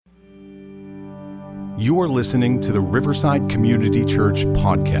You are listening to the Riverside Community Church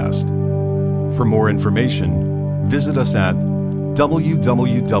podcast. For more information, visit us at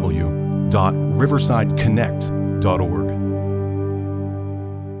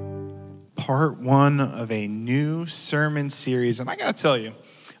www.riversideconnect.org. Part one of a new sermon series, and I gotta tell you,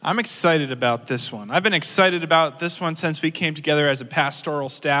 I'm excited about this one. I've been excited about this one since we came together as a pastoral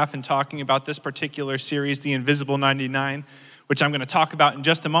staff and talking about this particular series, The Invisible 99, which I'm going to talk about in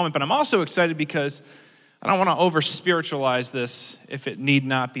just a moment. But I'm also excited because I don't want to over-spiritualize this if it need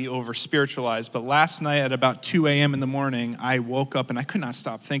not be over-spiritualized. But last night at about 2 a.m. in the morning, I woke up and I could not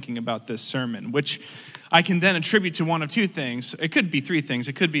stop thinking about this sermon, which I can then attribute to one of two things. It could be three things.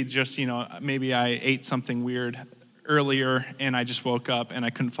 It could be just, maybe I ate something weird earlier and I just woke up and I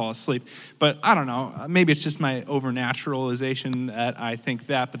couldn't fall asleep. But I don't know. Maybe it's just my overnaturalization that I think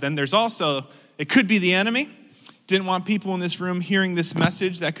that. But then there's also, it could be the enemy. Didn't want people in this room hearing this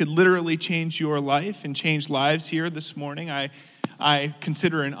message that could literally change your life and change lives here this morning. I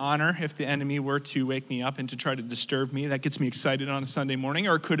consider it an honor if the enemy were to wake me up and to try to disturb me. That gets me excited on a Sunday morning.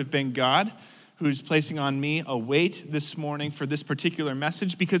 Or it could have been God who's placing on me a weight this morning for this particular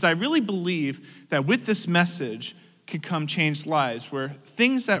message, because I really believe that with this message could come changed lives, where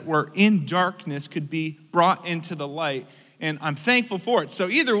things that were in darkness could be brought into the light, and I'm thankful for it. So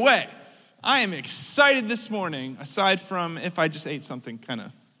either way, I am excited this morning, aside from if I just ate something kind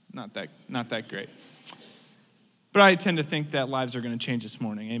of not that great. But I tend to think that lives are going to change this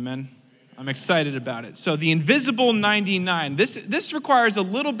morning, amen? I'm excited about it. So the Invisible 99, this requires a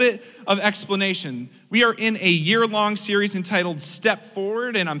little bit of explanation. We are in a year-long series entitled Step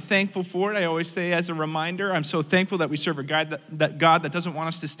Forward, and I'm thankful for it. I always say as a reminder, I'm so thankful that we serve a God that doesn't want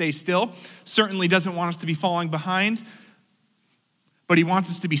us to stay still, certainly doesn't want us to be falling behind, but he wants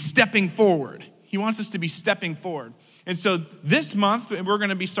us to be stepping forward. He wants us to be stepping forward. And so this month, we're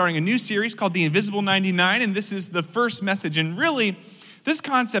going to be starting a new series called The Invisible 99, and this is the first message. And really, this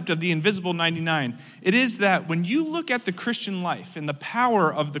concept of the Invisible 99, it is that when you look at the Christian life and the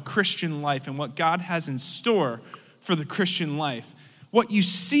power of the Christian life and what God has in store for the Christian life, what you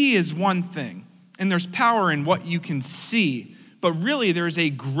see is one thing, and there's power in what you can see. But really, there's a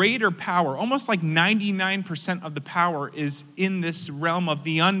greater power. Almost like 99% of the power is in this realm of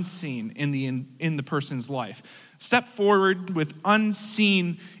the unseen in the person's life. Step forward with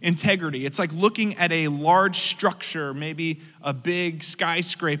unseen integrity. It's like looking at a large structure, maybe a big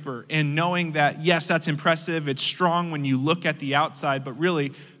skyscraper, and knowing that, yes, that's impressive. It's strong when you look at the outside, but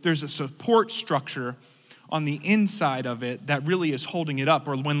really, there's a support structure on the inside of it that really is holding it up.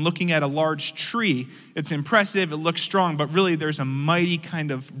 Or when looking at a large tree, it's impressive, it looks strong, but really there's a mighty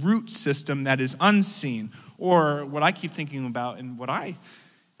kind of root system that is unseen. Or what I keep thinking about, and what I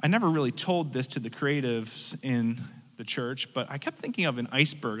never really told this to the creatives in the church, but I kept thinking of an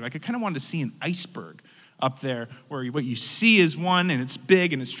iceberg. Like I kind of wanted to see an iceberg up there where what you see is one, and it's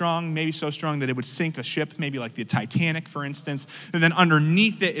big and it's strong, maybe so strong that it would sink a ship, maybe like the Titanic, for instance. And then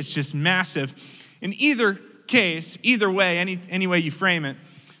underneath it, it's just massive. In either case, either way, any way you frame it,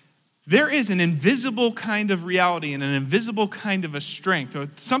 there is an invisible kind of reality and an invisible kind of a strength, or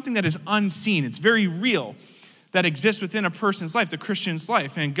something that is unseen. It's very real that exists within a person's life, the Christian's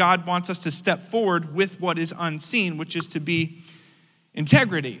life. And God wants us to step forward with what is unseen, which is to be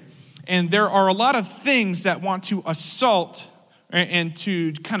integrity. And there are a lot of things that want to assault and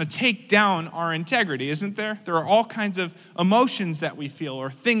to kind of take down our integrity, isn't there? There are all kinds of emotions that we feel or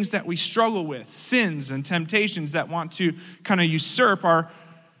things that we struggle with, sins and temptations that want to kind of usurp our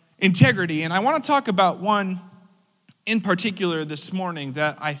integrity. And I want to talk about one in particular this morning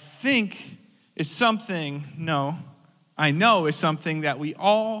that I think is something, I know is something that we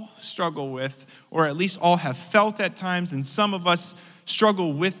all struggle with, or at least all have felt at times, and some of us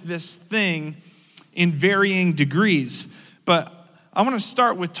struggle with this thing in varying degrees. But I want to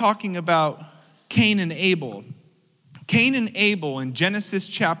start with talking about Cain and Abel. Cain and Abel in Genesis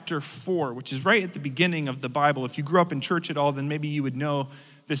chapter 4, which is right at the beginning of the Bible. If you grew up in church at all, then maybe you would know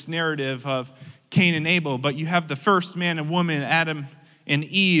this narrative of Cain and Abel. But you have the first man and woman, Adam and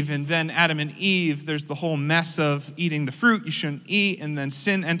Eve, and then Adam and Eve, there's the whole mess of eating the fruit you shouldn't eat, and then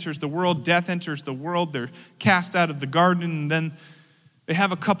sin enters the world, death enters the world, they're cast out of the garden, and then they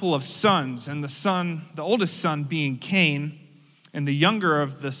have a couple of sons, and the oldest son being Cain, and the younger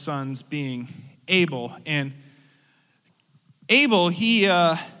of the sons being Abel. And Abel,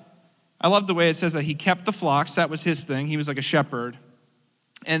 I love the way it says that he kept the flocks. That was his thing. He was like a shepherd.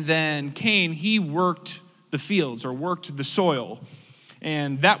 And then Cain, he worked the fields or worked the soil.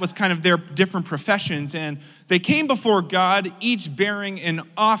 And that was kind of their different professions. And they came before God, each bearing an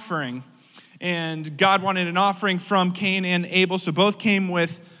offering. And God wanted an offering from Cain and Abel. So both came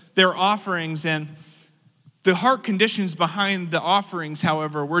with their offerings. And The heart conditions behind the offerings,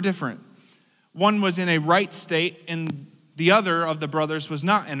 however, were different. One was in a right state, and the other of the brothers was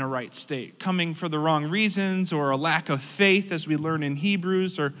not in a right state, coming for the wrong reasons or a lack of faith, as we learn in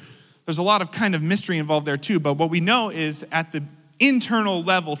Hebrews, or there's a lot of kind of mystery involved there too. But what we know is at the internal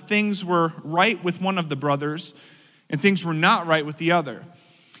level, things were right with one of the brothers, and things were not right with the other.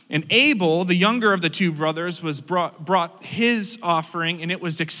 And Abel, the younger of the two brothers, brought his offering, and it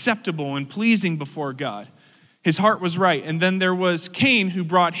was acceptable and pleasing before God. His heart was right. And then there was Cain, who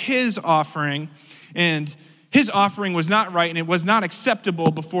brought his offering, and his offering was not right, and it was not acceptable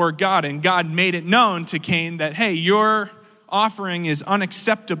before God. And God made it known to Cain that, hey, your offering is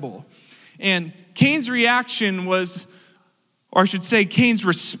unacceptable. And Cain's reaction was, or I should say Cain's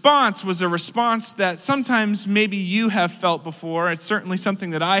response was a response that sometimes maybe you have felt before. It's certainly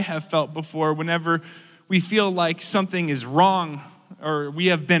something that I have felt before whenever we feel like something is wrong or we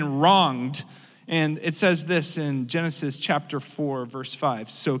have been wronged. And it says this in Genesis chapter 4, verse 5.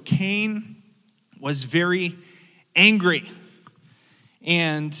 So Cain was very angry,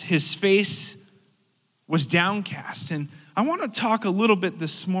 and his face was downcast. And I want to talk a little bit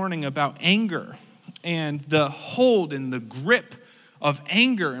this morning about anger and the hold and the grip of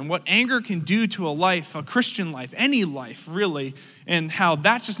anger and what anger can do to a life, a Christian life, any life really, and how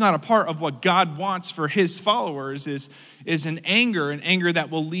that's just not a part of what God wants for his followers is an anger that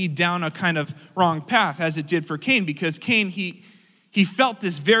will lead down a kind of wrong path, as it did for Cain, because Cain, he felt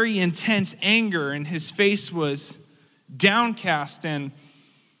this very intense anger, and his face was downcast, and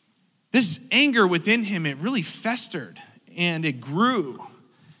this anger within him, it really festered, and it grew,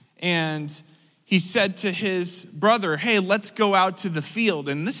 and he said to his brother, hey, let's go out to the field.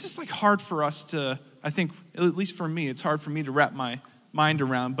 And this is like hard for us to, I think, at least for me, it's hard for me to wrap my mind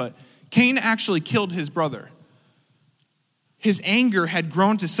around, but Cain actually killed his brother. His anger had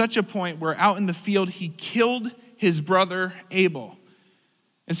grown to such a point where out in the field, he killed his brother Abel.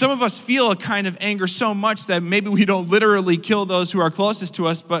 And some of us feel a kind of anger so much that maybe we don't literally kill those who are closest to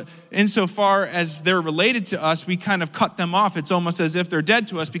us, but insofar as they're related to us, we kind of cut them off. It's almost as if they're dead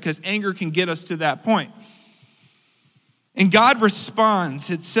to us because anger can get us to that point. And God responds.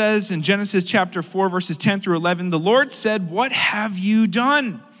 It says in Genesis chapter 4, verses 10 through 11, the Lord said, "What have you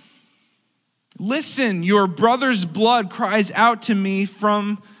done? Listen, your brother's blood cries out to me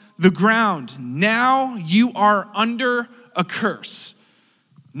from the ground. Now you are under a curse."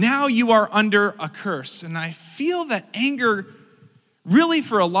 Now you are under a curse. And I feel that anger really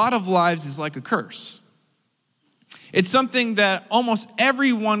for a lot of lives is like a curse. It's something that almost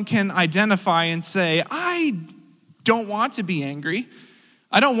everyone can identify and say, I don't want to be angry.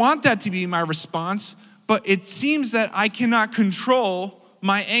 I don't want that to be my response, but it seems that I cannot control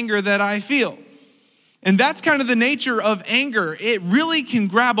my anger that I feel. And that's kind of the nature of anger. It really can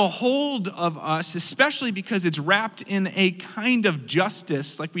grab a hold of us, especially because it's wrapped in a kind of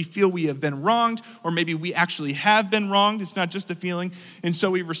justice, like we feel we have been wronged, or maybe we actually have been wronged. It's not just a feeling, and so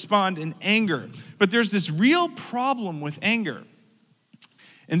we respond in anger. But there's this real problem with anger,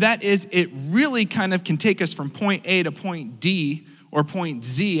 and that is it really kind of can take us from point A to point D or point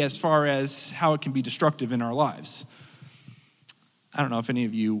Z as far as how it can be destructive in our lives. I don't know if any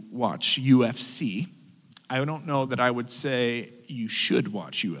of you watch UFC. I don't know that I would say you should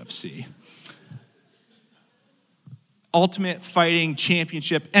watch UFC. Ultimate Fighting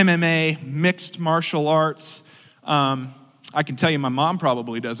Championship, MMA, mixed martial arts. I can tell you my mom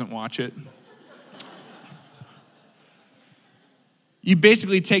probably doesn't watch it. You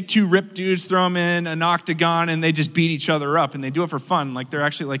basically take two ripped dudes, throw them in an octagon, and they just beat each other up. And they do it for fun. Like they're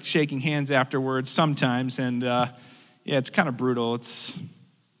actually like shaking hands afterwards sometimes. And yeah, it's kind of brutal. It's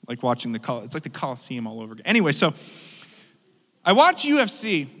like watching it's like the Coliseum all over again. Anyway, so I watch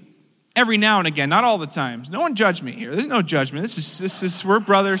UFC every now and again, not all the time. No one judge me here. There's no judgment. This is we're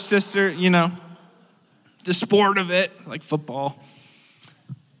brother, sister, you know, the sport of it, like football,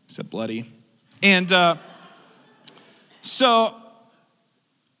 except bloody. And so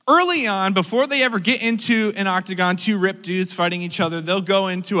early on, before they ever get into an octagon, two ripped dudes fighting each other, they'll go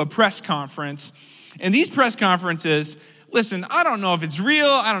into a press conference. And these press conferences, listen, I don't know if it's real.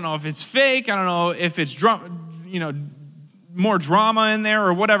 I don't know if it's fake. I don't know if it's more drama in there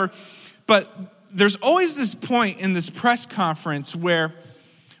or whatever. But there's always this point in this press conference where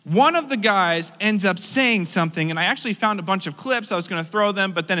one of the guys ends up saying something, and I actually found a bunch of clips. I was going to throw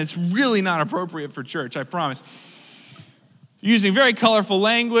them, but then it's really not appropriate for church, I promise. Using very colorful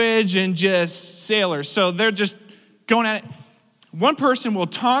language and just sailors. So they're just going at it. One person will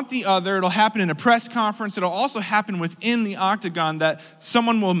taunt the other. It'll happen in a press conference. It'll also happen within the octagon that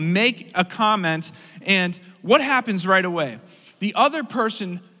someone will make a comment. And what happens right away? The other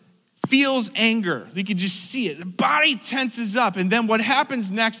person feels anger. You can just see it. The body tenses up. And then what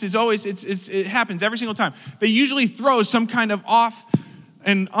happens next is always, it happens every single time. They usually throw some kind of off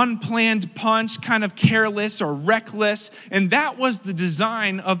an unplanned punch, kind of careless or reckless. And that was the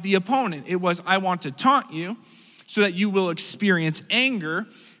design of the opponent. It was, I want to taunt you so that you will experience anger.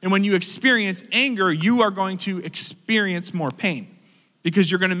 And when you experience anger, you are going to experience more pain.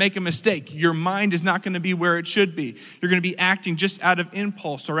 Because you're going to make a mistake. Your mind is not going to be where it should be. You're going to be acting just out of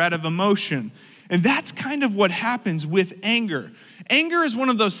impulse or out of emotion. And that's kind of what happens with anger. Anger is one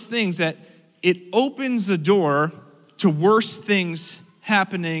of those things that it opens the door to worse things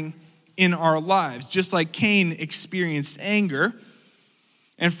happening in our lives. Just like Cain experienced anger.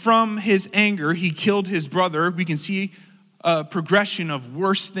 And from his anger, he killed his brother. We can see a progression of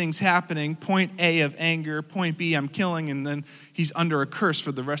worse things happening. Point A of anger, point B, I'm killing, and then he's under a curse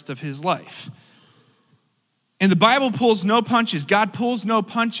for the rest of his life. And the Bible pulls no punches. God pulls no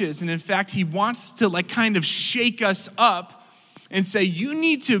punches. And in fact, he wants to kind of shake us up and say, you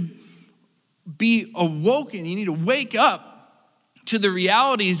need to be awoken. You need to wake up to the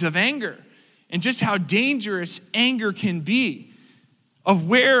realities of anger and just how dangerous anger can be, of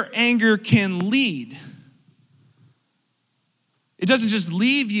where anger can lead. It doesn't just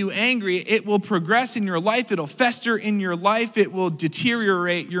leave you angry, it will progress in your life, it'll fester in your life, it will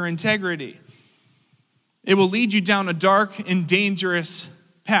deteriorate your integrity. It will lead you down a dark and dangerous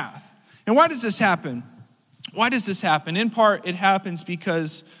path. And why does this happen? Why does this happen? In part, it happens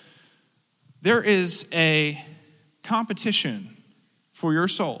because there is a competition for your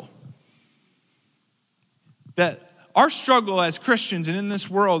soul. That our struggle as Christians and in this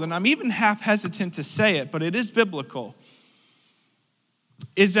world, and I'm even half hesitant to say it, but it is biblical,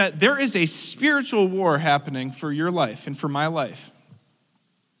 is that there is a spiritual war happening for your life and for my life.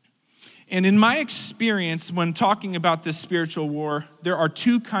 And in my experience, when talking about this spiritual war, there are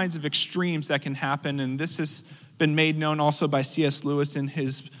two kinds of extremes that can happen, and this has been made known also by C.S. Lewis in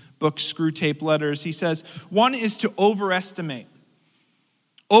his book, Screwtape Letters. He says, one is to overestimate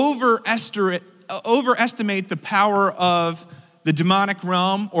the power of the demonic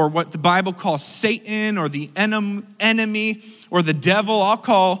realm, or what the Bible calls Satan, or the enemy, or the devil. I'll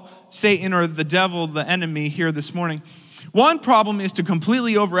call Satan or the devil the enemy here this morning. One problem is to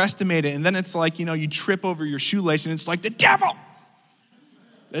completely overestimate it, and then it's like, you trip over your shoelace, and it's like, the devil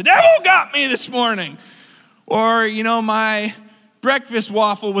got me this morning. Or, my breakfast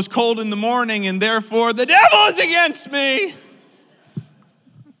waffle was cold in the morning, and therefore the devil is against me.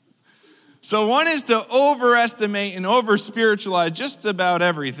 So one is to overestimate and over-spiritualize just about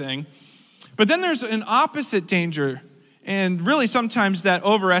everything. But then there's an opposite danger. And really sometimes that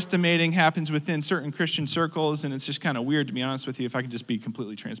overestimating happens within certain Christian circles, and it's just kind of weird, to be honest with you, if I can just be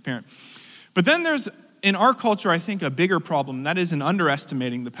completely transparent. But then there's, in our culture, I think, a bigger problem, and that is an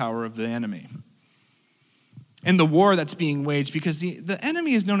underestimating the power of the enemy and the war that's being waged, because the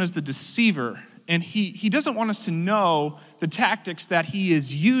enemy is known as the deceiver. And he doesn't want us to know the tactics that he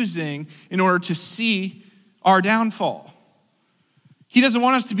is using in order to see our downfall. He doesn't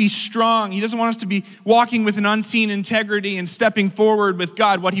want us to be strong. He doesn't want us to be walking with an unseen integrity and stepping forward with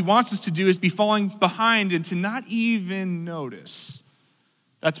God. What he wants us to do is be falling behind and to not even notice.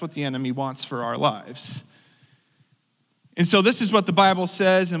 That's what the enemy wants for our lives. And so this is what the Bible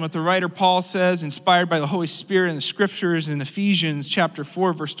says and what the writer Paul says, inspired by the Holy Spirit in the scriptures in Ephesians chapter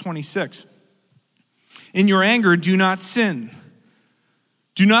 4, verse 26. In your anger, do not sin.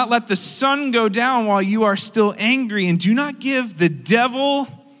 Do not let the sun go down while you are still angry, and do not give the devil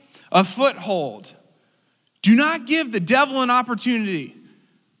a foothold. Do not give the devil an opportunity.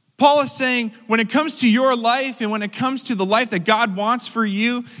 Paul is saying, when it comes to your life and when it comes to the life that God wants for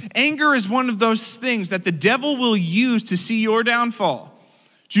you, anger is one of those things that the devil will use to see your downfall.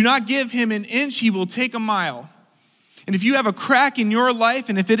 Do not give him an inch, he will take a mile. And if you have a crack in your life,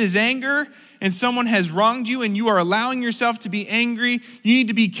 and if it is anger, and someone has wronged you and you are allowing yourself to be angry, you need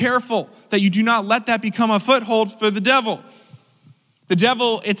to be careful that you do not let that become a foothold for the devil. The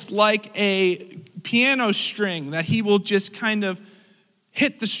devil, it's like a piano string that he will just kind of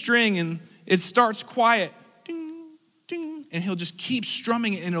hit the string and it starts quiet, ding, ding, and he'll just keep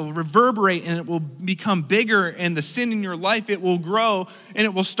strumming it and it'll reverberate and it will become bigger, and the sin in your life, it will grow, and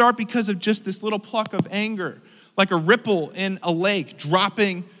it will start because of just this little pluck of anger, like a ripple in a lake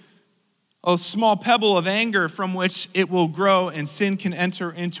dropping a small pebble of anger from which it will grow, and sin can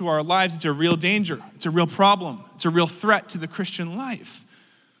enter into our lives. It's a real danger. It's a real problem. It's a real threat to the Christian life.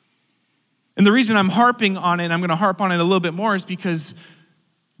 And the reason I'm harping on it, I'm going to harp on it a little bit more, is because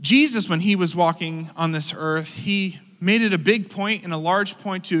Jesus, when he was walking on this earth, he made it a big point and a large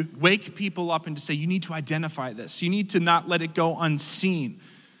point to wake people up and to say, you need to identify this. You need to not let it go unseen.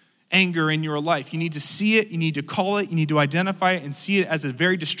 anger in your life. You need to see it, you need to call it, you need to identify it and see it as a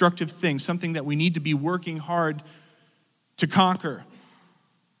very destructive thing, something that we need to be working hard to conquer.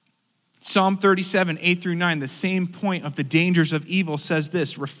 Psalm 37, 8-9, the same point of the dangers of evil says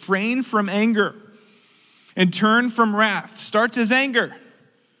this: refrain from anger and turn from wrath. Starts as anger.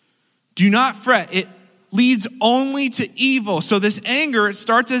 Do not fret. It leads only to evil. So this anger, it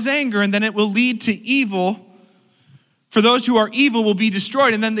starts as anger, and then it will lead to evil. For those who are evil will be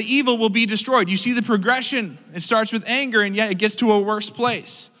destroyed, and then the evil will be destroyed. You see the progression. It starts with anger, and yet it gets to a worse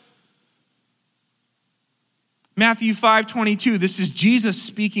place. Matthew 5:22, this is Jesus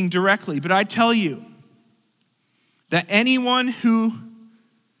speaking directly. But I tell you that anyone who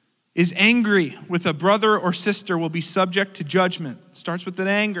is angry with a brother or sister will be subject to judgment. Starts with that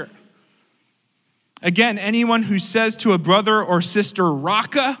anger. Again, anyone who says to a brother or sister,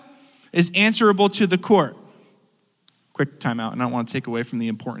 Raka, is answerable to the court. Quick timeout, and I don't want to take away from the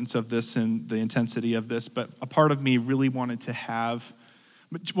importance of this and the intensity of this, but a part of me really wanted to have,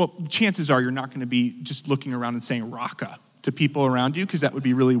 well, chances are you're not going to be just looking around and saying Raka to people around you, because that would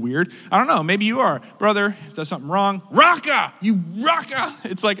be really weird. I don't know, maybe you are. Brother, does something wrong? Raka! You Raka!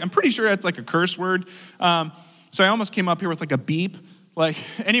 It's like, I'm pretty sure that's like a curse word. So I almost came up here with like a beep. Like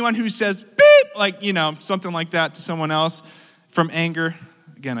anyone who says beep, like, you know, something like that to someone else from anger.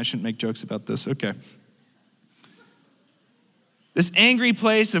 Again, I shouldn't make jokes about this. Okay. This angry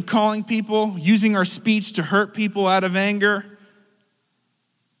place of calling people, using our speech to hurt people out of anger,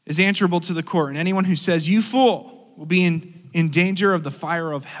 is answerable to the court. And anyone who says, you fool, will be in danger of the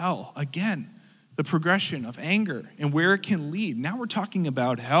fire of hell. Again, the progression of anger and where it can lead. Now we're talking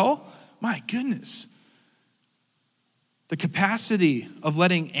about hell. My goodness. The capacity of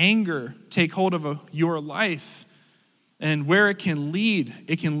letting anger take hold of your life and where it can lead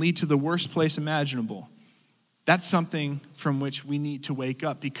to the worst place imaginable. That's something from which we need to wake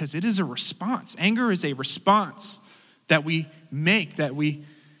up, because it is a response. Anger is a response that we make, that we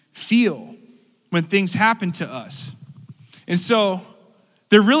feel when things happen to us. And so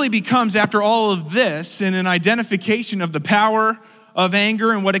there really becomes, after all of this, and an identification of the power of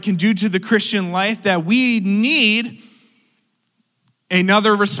anger and what it can do to the Christian life, that we need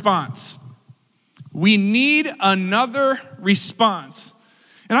another response. We need another response.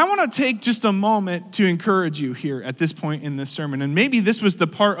 And I want to take just a moment to encourage you here at this point in this sermon. And maybe this was the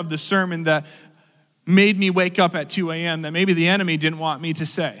part of the sermon that made me wake up at 2 a.m. that maybe the enemy didn't want me to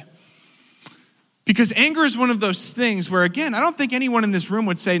say. Because anger is one of those things where, again, I don't think anyone in this room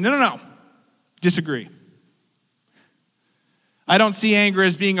would say, no, disagree. I don't see anger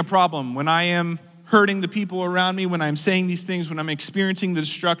as being a problem. When I am hurting the people around me, when I'm saying these things, when I'm experiencing the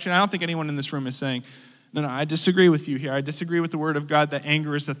destruction, I don't think anyone in this room is saying, no, I disagree with you here. I disagree with the word of God that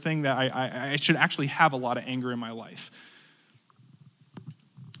anger is the thing that I should actually have a lot of anger in my life.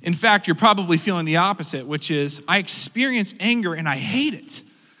 In fact, you're probably feeling the opposite, which is I experience anger and I hate it.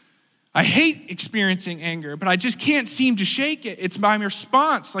 I hate experiencing anger, but I just can't seem to shake it. It's my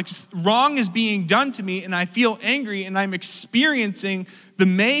response. Like wrong is being done to me and I feel angry and I'm experiencing the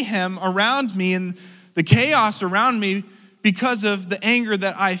mayhem around me and the chaos around me because of the anger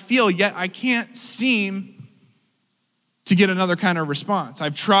that I feel, yet I can't seem to get another kind of response.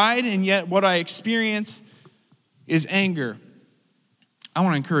 I've tried, and yet what I experience is anger. I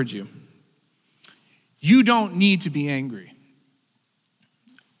want to encourage you. You don't need to be angry.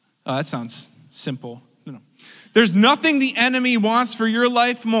 Oh, that sounds simple. No. There's nothing the enemy wants for your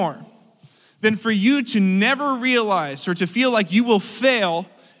life more than for you to never realize or to feel like you will fail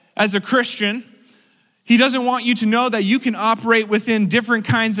as a Christian. He doesn't want you to know that you can operate within different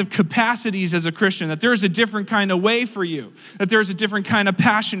kinds of capacities as a Christian, that there is a different kind of way for you, that there is a different kind of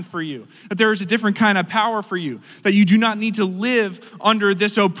passion for you, that there is a different kind of power for you, that you do not need to live under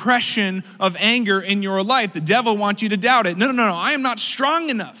this oppression of anger in your life. The devil wants you to doubt it. No, I am not strong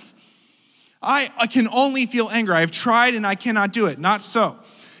enough. I can only feel anger. I have tried and I cannot do it. Not so.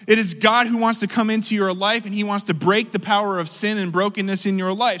 It is God who wants to come into your life, and he wants to break the power of sin and brokenness in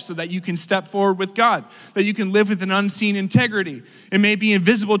your life so that you can step forward with God, that you can live with an unseen integrity. It may be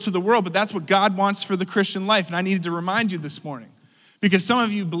invisible to the world, but that's what God wants for the Christian life. And I needed to remind you this morning, because some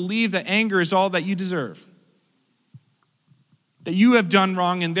of you believe that anger is all that you deserve, that you have done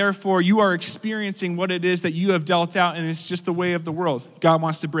wrong, and therefore you are experiencing what it is that you have dealt out, and it's just the way of the world. God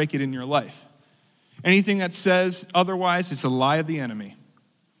wants to break it in your life. Anything that says otherwise is a lie of the enemy.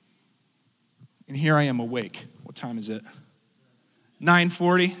 And here I am awake. What time is it?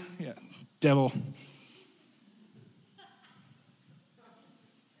 9:40? Yeah, devil.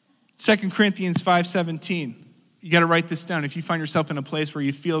 2 Corinthians 5:17. You got to write this down. If you find yourself in a place where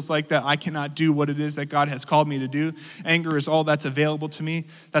you feels like that I cannot do what it is that God has called me to do, anger is all that's available to me,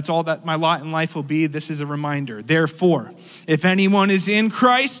 that's all that my lot in life will be, this is a reminder. Therefore, if anyone is in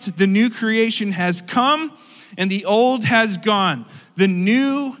Christ, the new creation has come and the old has gone. The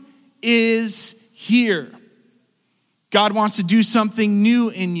new is here. God wants to do something new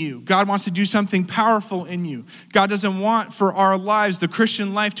in you. God wants to do something powerful in you. God doesn't want for our lives, the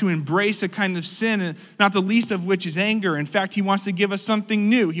Christian life, to embrace a kind of sin, not the least of which is anger. In fact, he wants to give us something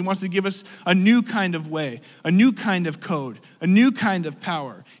new. He wants to give us a new kind of way, a new kind of code, a new kind of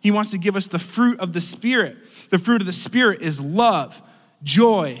power. He wants to give us the fruit of the Spirit. The fruit of the Spirit is love,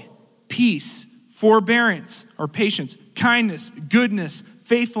 joy, peace, forbearance or patience, kindness, goodness,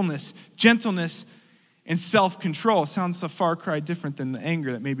 faithfulness, gentleness, and self-control. Sounds a far cry different than the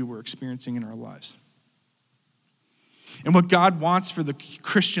anger that maybe we're experiencing in our lives. And what God wants for the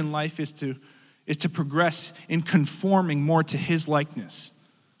Christian life is to progress in conforming more to his likeness.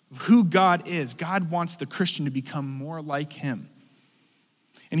 Of who God is. God wants the Christian to become more like him.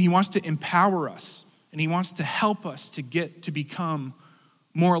 And he wants to empower us. And he wants to help us to get to become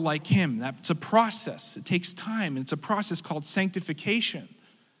more like him. That's a process. It takes time. It's a process called sanctification,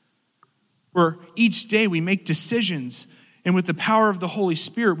 where each day we make decisions, and with the power of the Holy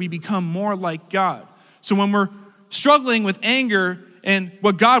Spirit, we become more like God. So when we're struggling with anger, and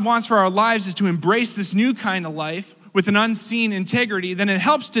what God wants for our lives is to embrace this new kind of life with an unseen integrity, then it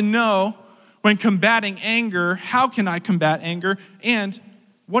helps to know when combating anger, how can I combat anger, and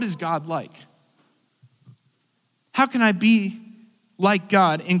what is God like? How can I be like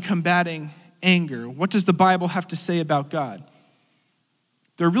God in combating anger? What does the Bible have to say about God?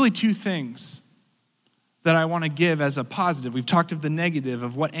 There are really two things that I want to give as a positive. We've talked of the negative,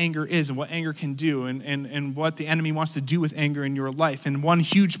 of what anger is and what anger can do and what the enemy wants to do with anger in your life. And one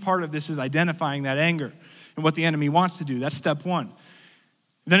huge part of this is identifying that anger and what the enemy wants to do. That's step one.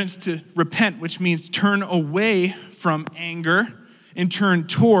 Then it's to repent, which means turn away from anger and turn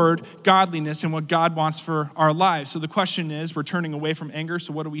toward godliness and what God wants for our lives. So the question is, we're turning away from anger,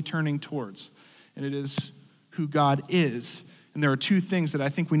 so what are we turning towards? And it is who God is. And there are two things that I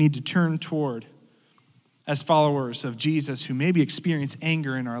think we need to turn toward as followers of Jesus who maybe experience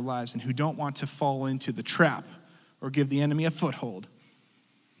anger in our lives and who don't want to fall into the trap or give the enemy a foothold.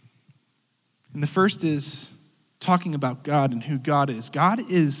 And the first is talking about God and who God is. God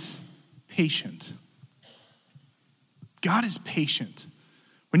is patient. God is patient.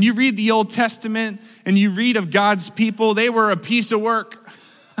 When you read the Old Testament and you read of God's people, they were a piece of work.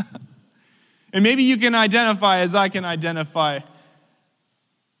 And maybe you can identify as I can identify.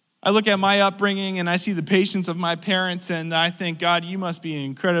 I look at my upbringing and I see the patience of my parents and I think, God, you must be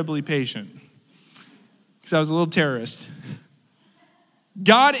incredibly patient. Because I was a little terrorist.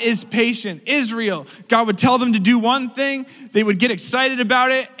 God is patient. Israel, God would tell them to do one thing, they would get excited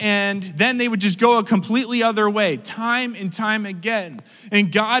about it, and then they would just go a completely other way, time and time again.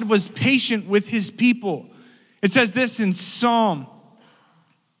 And God was patient with his people. It says this in Psalm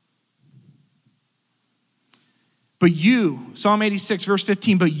 86, verse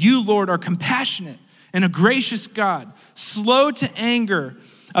 15, but you, Lord, are compassionate and a gracious God, slow to anger,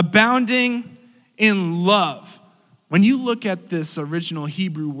 abounding in love. When you look at this original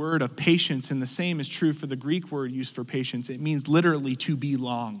Hebrew word of patience, and the same is true for the Greek word used for patience, it means literally to be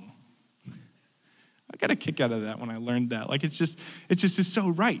long. I got a kick out of that when I learned that. Like it's just so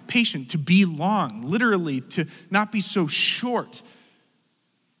right. Patient, to be long, literally to not be so short.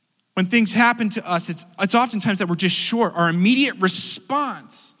 When things happen to us, it's oftentimes that we're just short. Our immediate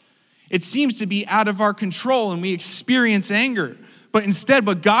response, it seems to be out of our control and we experience anger. But instead,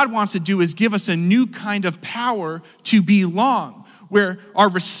 what God wants to do is give us a new kind of power to be long, where our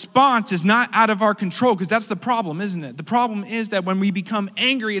response is not out of our control, because that's the problem, isn't it? The problem is that when we become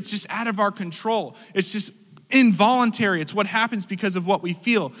angry, it's just out of our control. It's just involuntary. It's what happens because of what we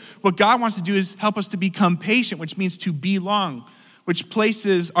feel. What God wants to do is help us to become patient, which means to be long, which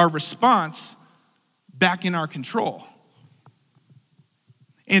places our response back in our control.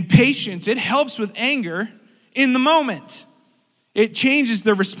 And patience, it helps with anger in the moment. It changes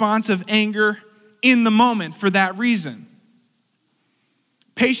the response of anger in the moment for that reason.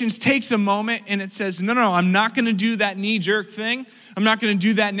 Patience takes a moment and it says, no, I'm not going to do that knee-jerk thing. I'm not going to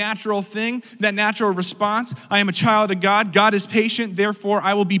do that natural thing, that natural response. I am a child of God. God is patient, therefore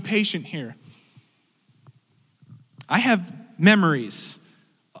I will be patient here. I have memories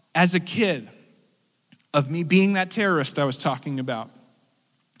as a kid of me being that terrorist I was talking about.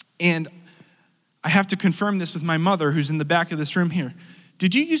 And I have to confirm this with my mother, who's in the back of this room here.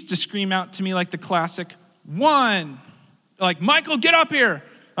 Did you used to scream out to me like the classic, 1? Like, Michael, get up here.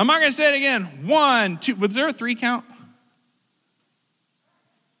 I'm not going to say it again. 1, 2. Was there a 3 count?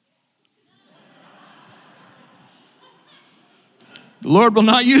 The Lord will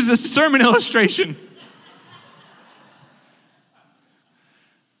not use this sermon illustration.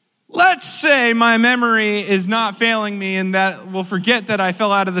 Let's say my memory is not failing me and that we'll forget that I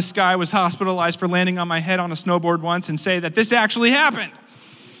fell out of the sky, was hospitalized for landing on my head on a snowboard once, and say that this actually happened.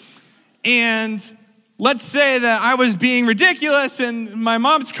 And let's say that I was being ridiculous and my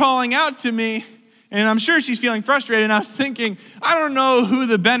mom's calling out to me, and I'm sure she's feeling frustrated, and I was thinking, I don't know who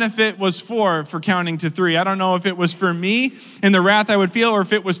the benefit was for counting to 3. I don't know if it was for me and the wrath I would feel, or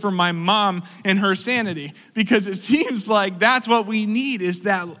if it was for my mom and her sanity, because it seems like that's what we need, is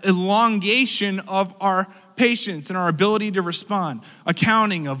that elongation of our patience and our ability to respond. A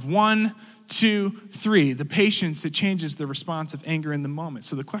counting of 1, 2, 3, the patience that changes the response of anger in the moment.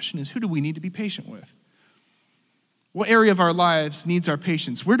 So the question is, who do we need to be patient with? What area of our lives needs our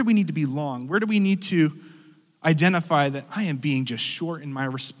patience? Where do we need to be long? Where do we need to identify that I am being just short in my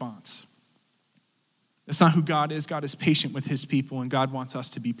response? That's not who God is. God is patient with his people, and God wants us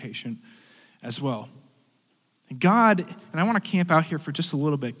to be patient as well. And God, and I want to camp out here for just a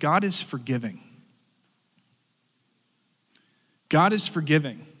little bit, God is forgiving. God is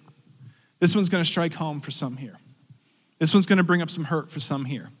forgiving. This one's going to strike home for some here. This one's going to bring up some hurt for some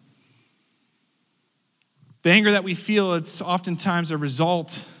here. The anger that we feel, it's oftentimes a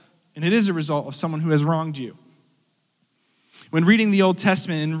result, and it is a result of someone who has wronged you. When reading the Old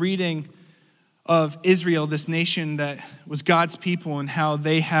Testament and reading of Israel, this nation that was God's people, and how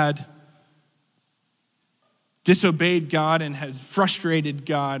they had disobeyed God and had frustrated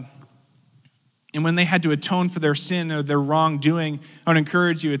God, and when they had to atone for their sin or their wrongdoing, I would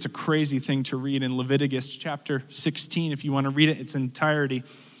encourage you, it's a crazy thing to read in Leviticus chapter 16, if you want to read it in its entirety.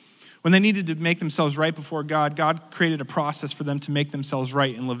 When they needed to make themselves right before God, God created a process for them to make themselves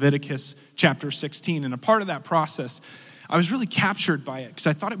right in Leviticus chapter 16. And a part of that process, I was really captured by it because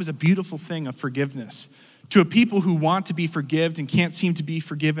I thought it was a beautiful thing of forgiveness. To a people who want to be forgiven and can't seem to be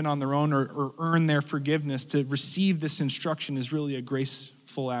forgiven on their own or earn their forgiveness, to receive this instruction is really a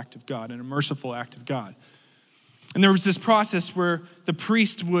graceful act of God and a merciful act of God. And there was this process where the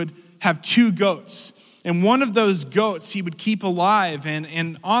priest would have 2 goats. And one of those goats he would keep alive,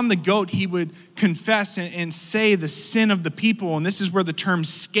 and on the goat he would confess and say the sin of the people. And this is where the term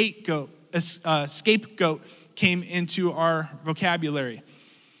scapegoat came into our vocabulary,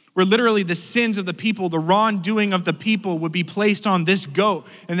 where literally the sins of the people, the wrongdoing of the people would be placed on this goat,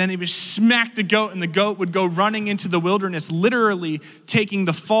 and then he would smack the goat, and the goat would go running into the wilderness, literally taking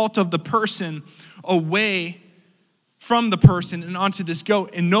the fault of the person away from the person and onto this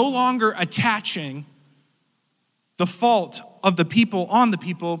goat, and no longer attaching the fault of the people on the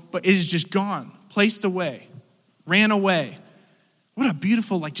people, but it is just gone, placed away, ran away. What a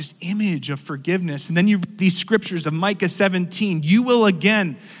beautiful, just image of forgiveness. And then you read these scriptures of Micah 17. You will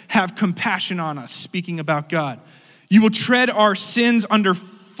again have compassion on us, speaking about God. You will tread our sins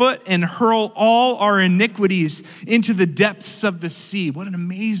underfoot and hurl all our iniquities into the depths of the sea. What an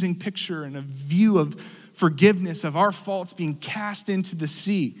amazing picture and a view of forgiveness, of our faults being cast into the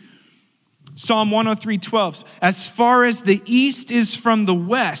sea. Psalm 103:12, as far as the east is from the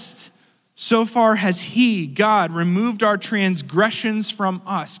west, so far has he, God, removed our transgressions from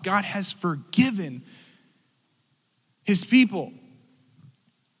us. God has forgiven his people.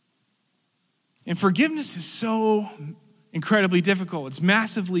 And forgiveness is so incredibly difficult. It's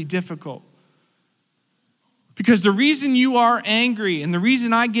massively difficult. Because the reason you are angry and the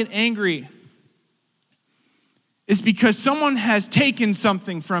reason I get angry is because someone has taken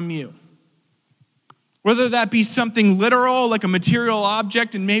something from you. Whether that be something literal, like a material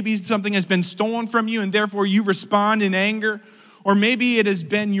object, and maybe something has been stolen from you and therefore you respond in anger, or maybe it has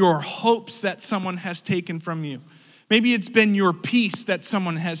been your hopes that someone has taken from you. Maybe it's been your peace that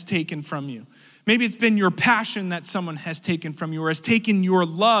someone has taken from you. Maybe it's been your passion that someone has taken from you, or has taken your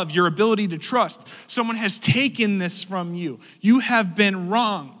love, your ability to trust. Someone has taken this from you. You have been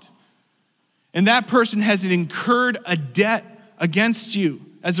wronged. And that person has incurred a debt against you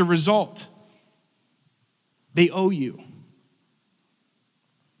as a result. They owe you.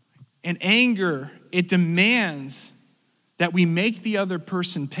 And anger, it demands that we make the other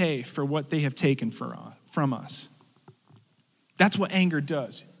person pay for what they have taken from us. That's what anger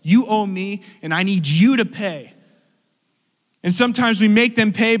does. You owe me, and I need you to pay. And sometimes we make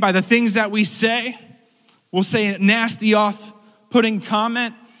them pay by the things that we say. We'll say a nasty off-putting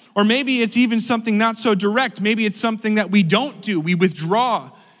comment, or maybe it's even something not so direct. Maybe it's something that we don't do. We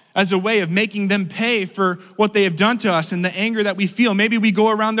withdraw. as a way of making them pay for what they have done to us and the anger that we feel. Maybe we go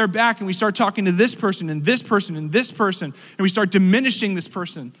around their back and we start talking to this person and this person and this person, and we start diminishing this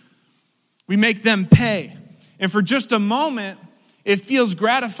person. We make them pay. And for just a moment, it feels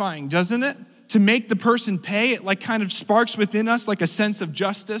gratifying, doesn't it? To make the person pay. It like kind of sparks within us like a sense of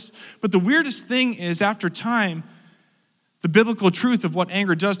justice. But the weirdest thing is, after time, the biblical truth of what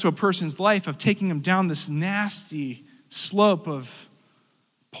anger does to a person's life, of taking them down this nasty slope of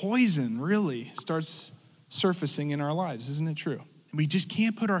poison, really starts surfacing in our lives. Isn't it true? And we just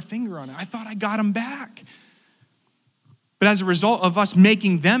can't put our finger on it. I thought I got them back. But as a result of us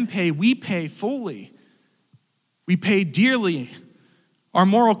making them pay, we pay fully. We pay dearly. Our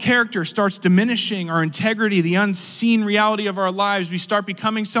moral character starts diminishing, our integrity, the unseen reality of our lives. We start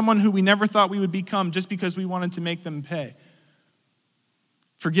becoming someone who we never thought we would become just because we wanted to make them pay.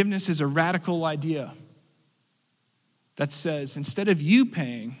 Forgiveness is a radical idea that says, instead of you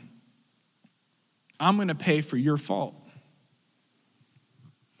paying, I'm going to pay for your fault.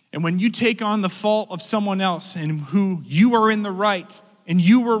 And when you take on the fault of someone else and who you are in the right and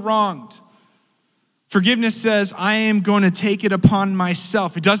you were wronged, forgiveness says, I am going to take it upon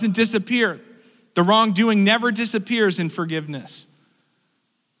myself. It doesn't disappear. The wrongdoing never disappears in forgiveness.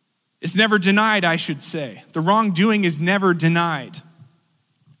 It's never denied, I should say. The wrongdoing is never denied.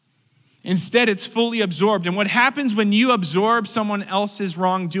 Instead, it's fully absorbed. And what happens when you absorb someone else's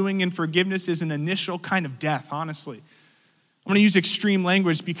wrongdoing in forgiveness is an initial kind of death, honestly. I'm going to use extreme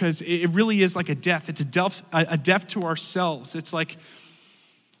language because it really is like a death. It's a death to ourselves. It's like,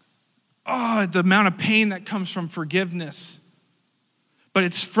 the amount of pain that comes from forgiveness. But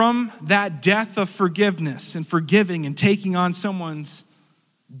it's from that death of forgiveness and forgiving and taking on someone's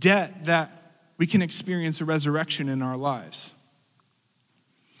debt that we can experience a resurrection in our lives.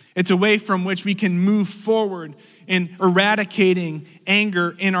 It's a way from which we can move forward in eradicating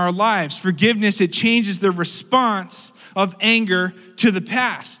anger in our lives. Forgiveness, it changes the response of anger to the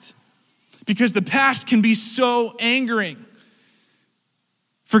past, because the past can be so angering.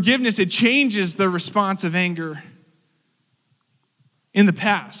 Forgiveness, it changes the response of anger in the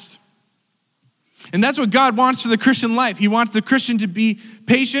past. And that's what God wants for the Christian life. He wants the Christian to be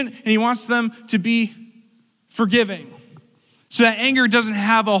patient, and he wants them to be forgiving, so that anger doesn't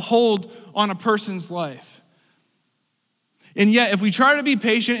have a hold on a person's life. And yet, if we try to be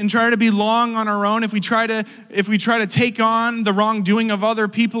patient and try to be long on our own, if we try to take on the wrongdoing of other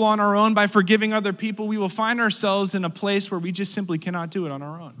people on our own by forgiving other people, we will find ourselves in a place where we just simply cannot do it on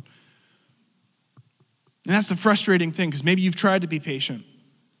our own. And that's the frustrating thing, because maybe you've tried to be patient.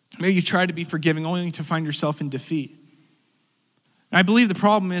 Maybe you've tried to be forgiving only to find yourself in defeat. And I believe the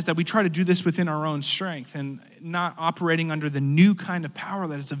problem is that we try to do this within our own strength and not operating under the new kind of power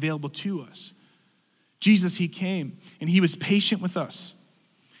that is available to us. Jesus, he came and he was patient with us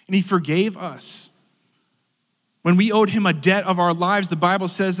and he forgave us. When we owed him a debt of our lives, the Bible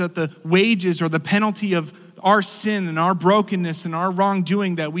says that the wages or the penalty of our sin and our brokenness and our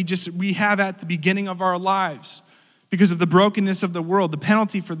wrongdoing that we have at the beginning of our lives because of the brokenness of the world, the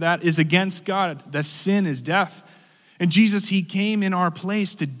penalty for that is against God. That sin is death. And Jesus, he came in our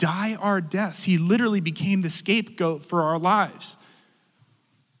place to die our deaths. He literally became the scapegoat for our lives.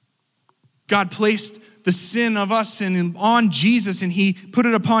 God placed the sin of us on Jesus, and he put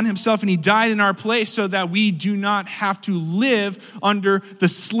it upon himself, and he died in our place so that we do not have to live under the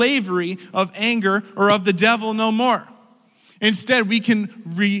slavery of anger or of the devil no more. Instead, we can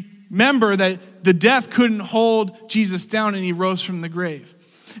remember that the death couldn't hold Jesus down, and he rose from the grave.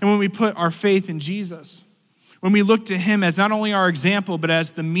 And when we put our faith in Jesus, when we look to him as not only our example, but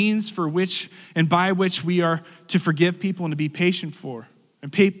as the means for which and by which we are to forgive people and to be patient for,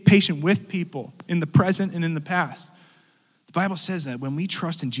 and patient with people in the present and in the past. The Bible says that when we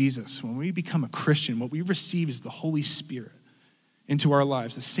trust in Jesus, when we become a Christian, what we receive is the Holy Spirit into our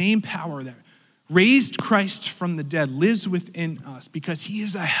lives. The same power that raised Christ from the dead lives within us because he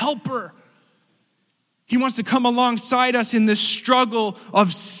is a helper. He wants to come alongside us in this struggle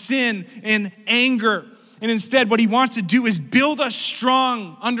of sin and anger. And instead, what he wants to do is build us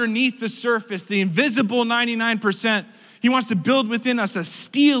strong underneath the surface, the invisible 99%. He wants to build within us a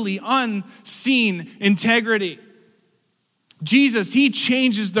steely, unseen integrity. Jesus, he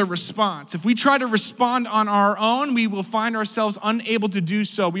changes the response. If we try to respond on our own, we will find ourselves unable to do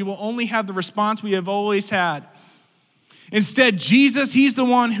so. We will only have the response we have always had. Instead, Jesus, he's the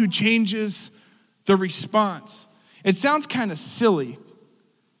one who changes the response. It sounds kind of silly.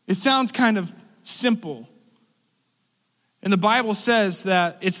 It sounds kind of simple. And the Bible says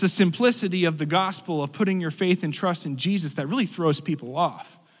that it's the simplicity of the gospel of putting your faith and trust in Jesus that really throws people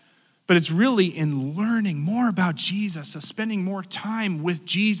off. but it's really in learning more about Jesus, of spending more time with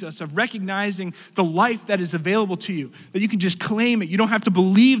Jesus, of recognizing the life that is available to you, that you can just claim it. You don't have to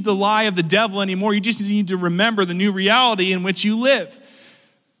believe the lie of the devil anymore. You just need to remember the new reality in which you live,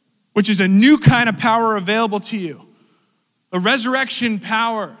 which is a new kind of power available to you, a resurrection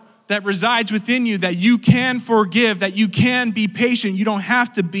power that resides within you, that you can forgive, that you can be patient. You don't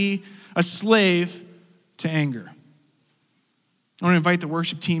have to be a slave to anger. I want to invite the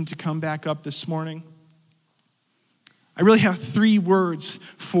worship team to come back up this morning. I really have 3 words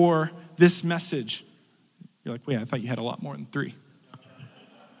for this message. You're like, wait, I thought you had a lot more than 3.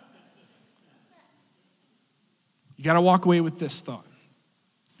 You got to walk away with this thought.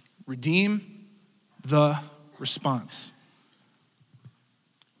 Redeem the response.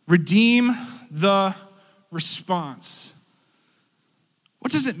 Redeem the response.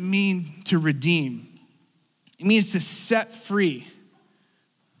 What does it mean to redeem? It means to set free.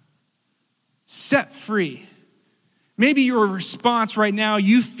 Set free. Maybe your response right now,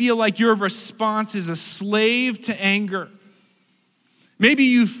 you feel like your response is a slave to anger. Maybe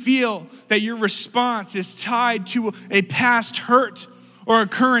you feel that your response is tied to a past hurt or a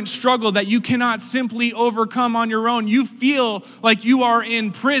current struggle that you cannot simply overcome on your own. You feel like you are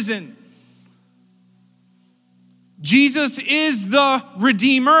in prison. Jesus is the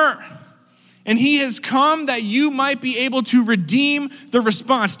Redeemer. And he has come that you might be able to redeem the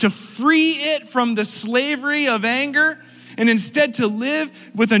response, to free it from the slavery of anger, and instead to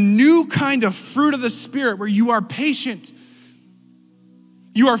live with a new kind of fruit of the Spirit where you are patient.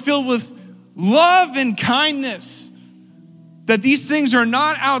 You are filled with love and kindness. That these things are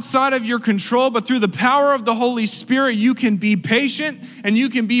not outside of your control, but through the power of the Holy Spirit, you can be patient and you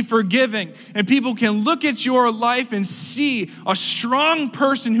can be forgiving. And people can look at your life and see a strong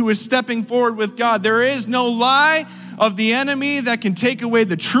person who is stepping forward with God. There is no lie of the enemy that can take away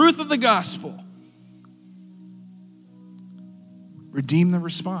the truth of the gospel. Redeem the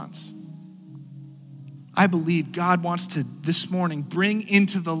response. I believe God wants to, this morning, bring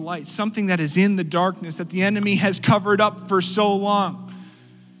into the light something that is in the darkness that the enemy has covered up for so long.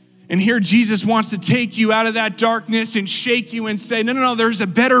 And here Jesus wants to take you out of that darkness and shake you and say, no, there's a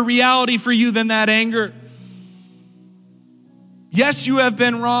better reality for you than that anger. Yes, you have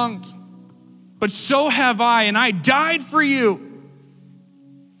been wronged, but so have I, and I died for you.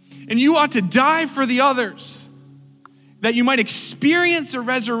 And you ought to die for the others, that you might experience a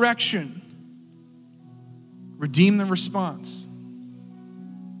resurrection. Redeem the response.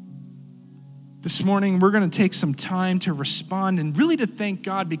 This morning, we're going to take some time to respond and really to thank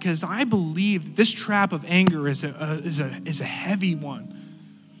God, because I believe this trap of anger is a heavy one.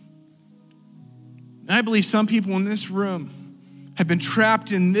 And I believe some people in this room have been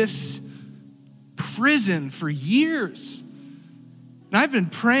trapped in this prison for years. And I've been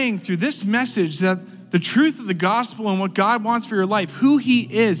praying through this message that the truth of the gospel and what God wants for your life, who he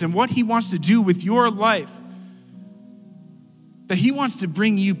is and what he wants to do with your life, that he wants to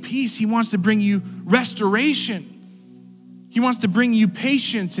bring you peace. He wants to bring you restoration. He wants to bring you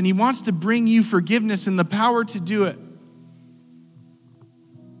patience, and he wants to bring you forgiveness and the power to do it.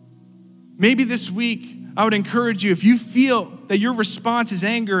 Maybe this week, I would encourage you, if you feel that your response is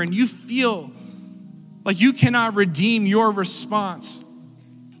anger and you feel like you cannot redeem your response,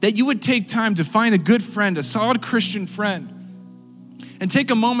 that you would take time to find a good friend, a solid Christian friend, and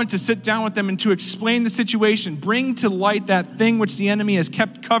take a moment to sit down with them and to explain the situation. Bring to light that thing which the enemy has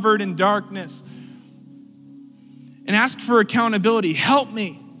kept covered in darkness. And ask for accountability. Help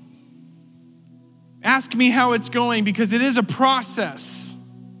me. Ask me how it's going, because it is a process.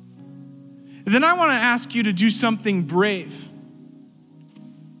 And then I want to ask you to do something brave.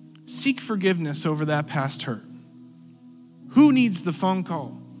 Seek forgiveness over that past hurt. Who needs the phone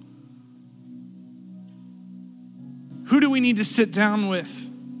call? Who do we need to sit down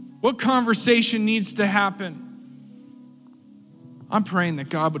with? What conversation needs to happen? I'm praying that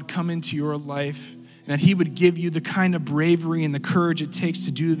God would come into your life and that he would give you the kind of bravery and the courage it takes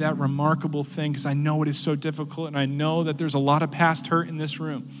to do that remarkable thing, because I know it is so difficult, and I know that there's a lot of past hurt in this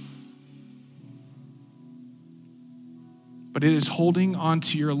room. But it is holding on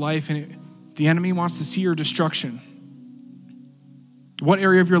to your life, and the enemy wants to see your destruction. What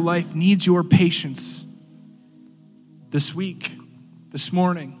area of your life needs your patience? This week, this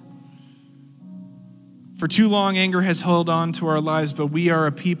morning. For too long, anger has held on to our lives, but we are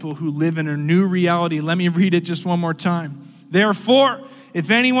a people who live in a new reality. Let me read it just one more time. Therefore, if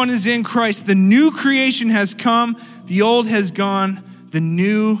anyone is in Christ, the new creation has come, the old has gone, the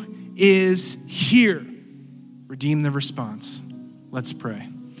new is here. Redeem the response. Let's pray.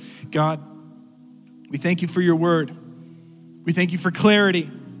 God, we thank you for your word. We thank you for clarity.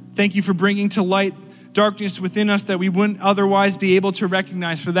 Thank you for bringing to light darkness within us that we wouldn't otherwise be able to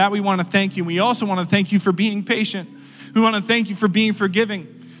recognize. For that, we want to thank you. We also want to thank you for being patient. We want to thank you for being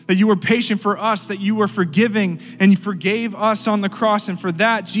forgiving, that you were patient for us, that you were forgiving, and you forgave us on the cross. And for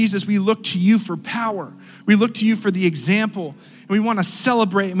that, Jesus, we look to you for power. We look to you for the example. And we want to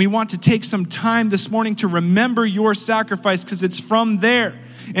celebrate, and we want to take some time this morning to remember your sacrifice, because it's from there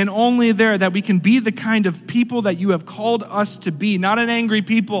and only there that we can be the kind of people that you have called us to be. Not an angry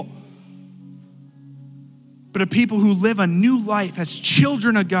people, but a people who live a new life as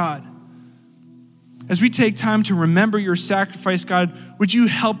children of God. As we take time to remember your sacrifice, God, would you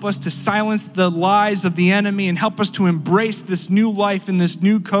help us to silence the lies of the enemy and help us to embrace this new life and this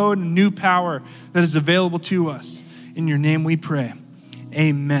new code and new power that is available to us. In your name we pray.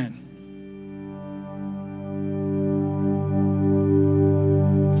 Amen.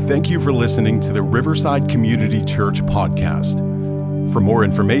 Thank you for listening to the Riverside Community Church podcast. For more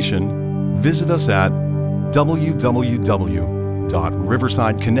information, visit us at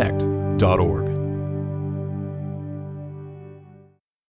www.riversideconnect.org.